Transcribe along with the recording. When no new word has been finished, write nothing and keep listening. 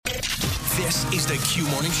This is the Q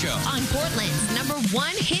Morning Show. On Portland's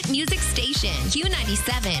 #1 hit music station,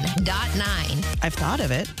 Q97.9. I've thought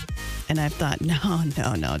of it, and I've thought, no,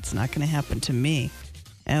 it's not going to happen to me.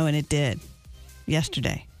 Oh, and it did.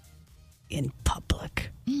 Yesterday. In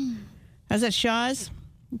public. I was at Shaw's,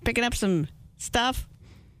 picking up some stuff.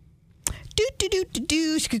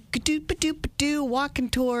 Walking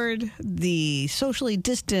toward the socially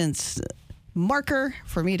distanced marker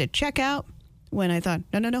for me to check out when I thought,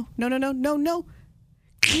 no.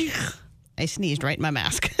 I sneezed right in my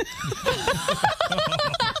mask.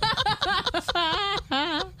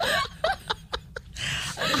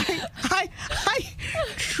 I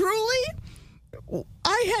truly,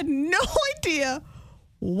 I had no idea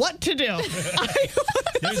what to do.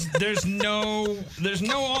 There's no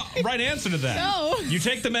right answer to that. No. You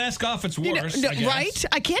take the mask off, it's worse. I guess. Right?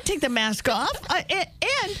 I can't take the mask off.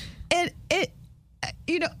 And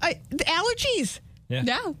the allergies. Yeah.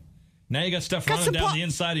 No. Now you got stuff running down the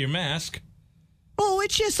inside of your mask. Oh,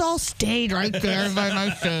 it just all stayed right there by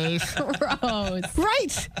my face. Gross.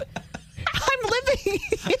 Right. I'm living.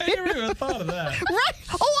 I never even thought of that. Right.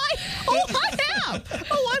 I have.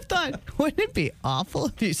 I've thought, wouldn't it be awful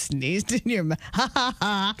if you sneezed in your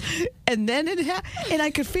mouth? And then and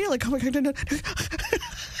I could feel it. Oh my God,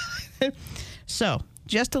 no. So,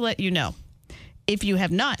 just to let you know, if you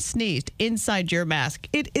have not sneezed inside your mask,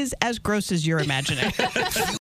 it is as gross as you're imagining.